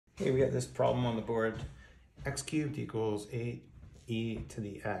Okay, we got this problem on the board. X cubed equals 8e to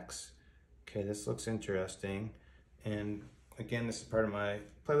the x. Okay, this looks interesting. And again, this is part of my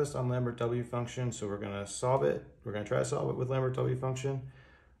playlist on Lambert W function. So we're gonna solve it. We're gonna try to solve it with Lambert W function.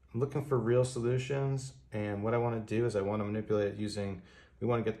 I'm looking for real solutions. And what I wanna do is I wanna manipulate it using, we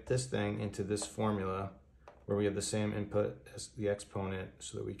wanna get this thing into this formula where we have the same input as the exponent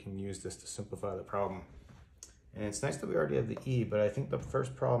so that we can use this to simplify the problem. And it's nice that we already have the e, but I think the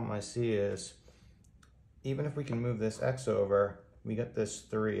first problem I see is, even if we can move this x over, we get this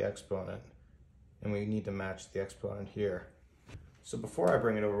 3 exponent, and we need to match the exponent here. So before I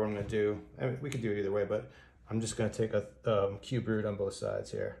bring it over, what I'm going to do, I mean, we could do it either way, but I'm just going to take a cube root on both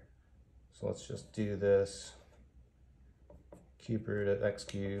sides here. So let's just do this. Cube root of x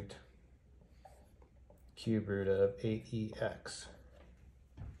cubed, cube root of 8ex.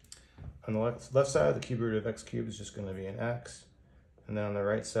 On the left side, the cube root of x cubed is just going to be an x. And then on the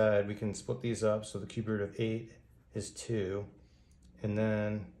right side, we can split these up. So the cube root of 8 is 2. And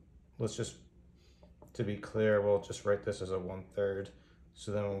then let's just, to be clear, we'll just write this as a 1/3.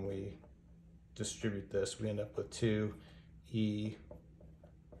 So then when we distribute this, we end up with 2e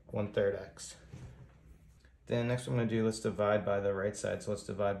 1/3 x. Then next what I'm going to do, let's divide by the right side. So let's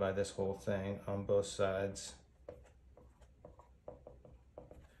divide by this whole thing on both sides.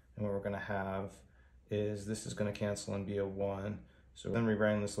 And what we're going to have is this is going to cancel and be a 1. So then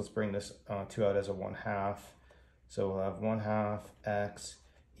rewriting this, let's bring this 2 out as a 1/2. So we'll have 1/2 x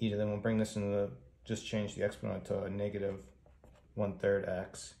e to, then we'll bring this into the, just change the exponent to a negative 1/3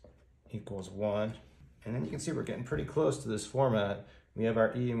 x equals 1. And then you can see we're getting pretty close to this format. We have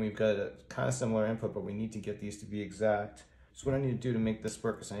our e and we've got a kind of similar input, but we need to get these to be exact. So what I need to do to make this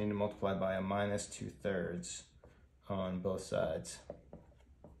work is I need to multiply by a minus 2/3 on both sides.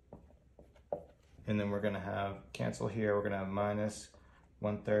 And then we're going to have, cancel here, we're going to have minus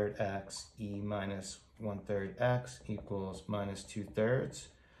 1/3 x e minus 1/3 x equals minus 2/3.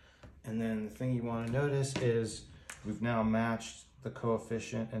 And then the thing you want to notice is we've now matched the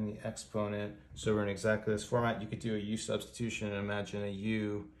coefficient and the exponent. So we're in exactly this format. You could do a u substitution and imagine a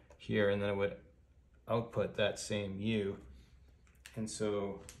u here, and then it would output that same u. And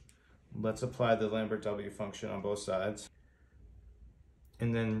so let's apply the Lambert W function on both sides.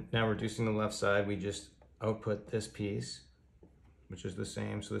 And then now reducing the left side, we just output this piece, which is the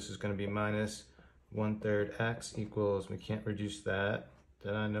same. So this is going to be minus 1/3 x equals, we can't reduce that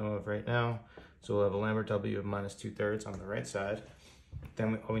I know of right now. So we'll have a Lambert W of minus 2/3 on the right side.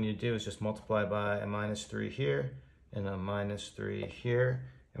 Then all we need to do is just multiply by a minus 3 here and a minus 3 here.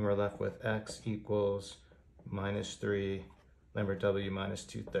 And we're left with x equals minus 3 Lambert W minus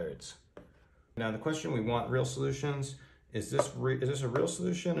 2/3. Now the question, we want real solutions. Is this a real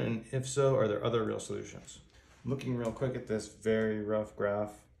solution? And if so, are there other real solutions? Looking real quick at this very rough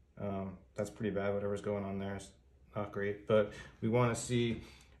graph, that's pretty bad. Whatever's going on there is not great. But we want to see,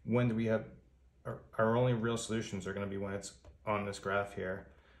 when do we have, our only real solutions are going to be when it's on this graph here.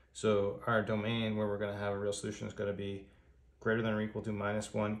 So our domain where we're going to have a real solution is going to be greater than or equal to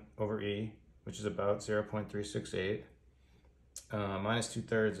minus 1 over e, which is about 0.368. Minus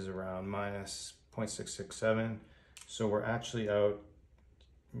 2/3 is around minus 0.667. So we're actually out,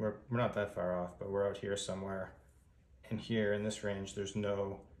 we're not that far off, but we're out here somewhere. And here in this range, there's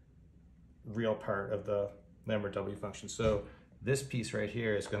no real part of the Lambert W function. So this piece right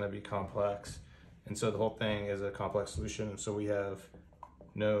here is going to be complex. And so the whole thing is a complex solution. And so we have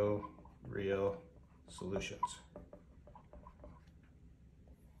no real solutions.